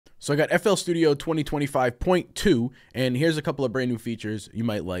So I got FL Studio 2025.2, and here's a couple of brand new features you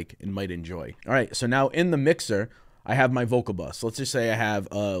might like and might enjoy. All right, so now in the mixer, I have my vocal bus. Let's just say I have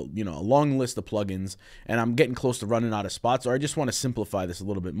a long list of plugins and I'm getting close to running out of spots, or I just want to simplify this a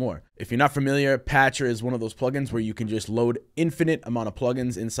little bit more. If you're not familiar, Patcher is one of those plugins where you can just load infinite amount of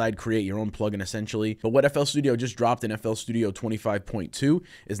plugins inside, create your own plugin essentially. But what FL Studio just dropped in FL Studio 25.2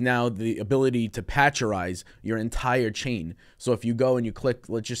 is now the ability to patcherize your entire chain. So if you go and you click,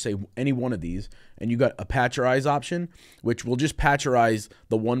 let's just say any one of these, and you got a patcherize option, which will just patcherize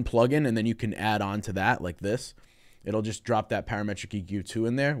the one plugin, and then you can add on to that like this. It'll just drop that parametric EQ2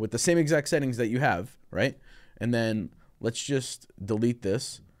 in there with the same exact settings that you have, right? And then let's just delete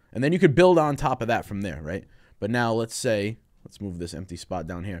this. And then you could build on top of that from there, right? But now let's move this empty spot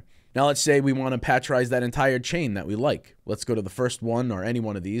down here. Now let's say we want to patcherize that entire chain that we like. Let's go to the first one or any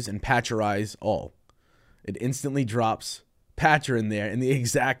one of these and Patcherize All. It instantly drops Patcher in there in the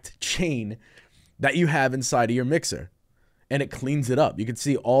exact chain that you have inside of your mixer. And it cleans it up. You can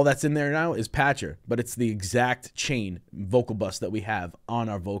see all that's in there now is Patcher, but it's the exact chain vocal bus that we have on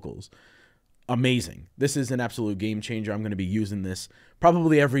our vocals. Amazing. This is an absolute game changer. I'm going to be using this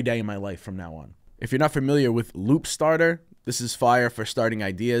probably every day in my life from now on. If you're not familiar with Loop Starter, this is fire for starting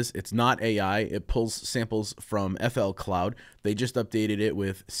ideas. It's not AI. It pulls samples from FL Cloud. They just updated it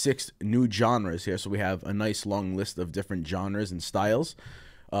with 6 new genres here. So we have a nice long list of different genres and styles.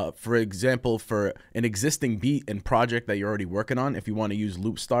 For example, for an existing beat and project that you're already working on, if you want to use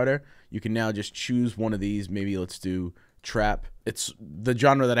Loop Starter, you can now just choose one of these. Maybe let's do trap. It's the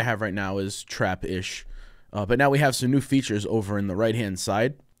genre that I have right now is trap-ish. But now we have some new features over in the right-hand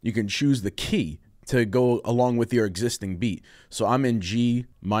side. You can choose the key to go along with your existing beat. So I'm in G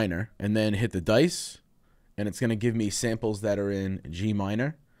minor and then hit the dice, and it's going to give me samples that are in G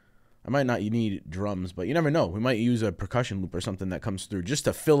minor. I might not need drums, but you never know. We might use a percussion loop or something that comes through just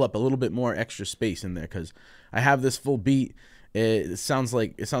to fill up a little bit more extra space in there, because I have this full beat. It sounds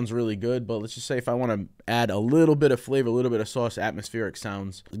really good, but let's just say if I want to add a little bit of flavor, a little bit of sauce, atmospheric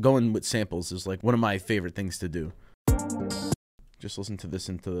sounds, going with samples is like one of my favorite things to do. Just listen to this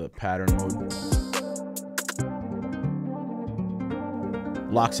into the pattern mode.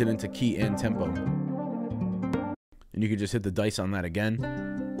 Locks it into key and tempo. And you can just hit the dice on that again.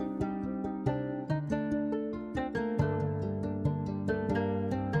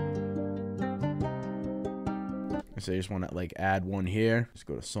 So I just want to like add one here. Just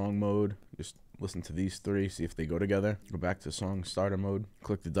go to song mode. Just listen to these 3, see if they go together. Go back to song starter mode.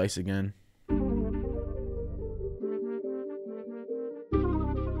 Click the dice again.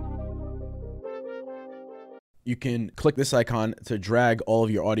 You can click this icon to drag all of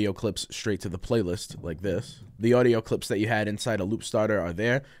your audio clips straight to the playlist like this. The audio clips that you had inside a Loop Starter are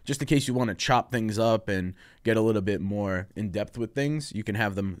there. Just in case you want to chop things up and get a little bit more in depth with things, you can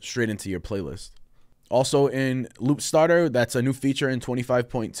have them straight into your playlist. Also in Loop Starter, that's a new feature in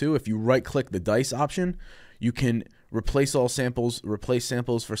 25.2. If you right-click the dice option, you can replace all samples, replace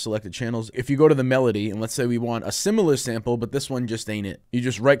samples for selected channels. If you go to the melody, and let's say we want a similar sample, but this one just ain't it. You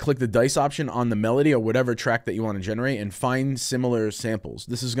just right-click the dice option on the melody or whatever track that you want to generate and find similar samples.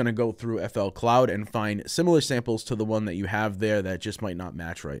 This is going to go through FL Cloud and find similar samples to the one that you have there that just might not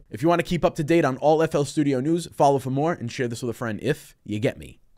match right. If you want to keep up to date on all FL Studio news, follow for more and share this with a friend if you get me.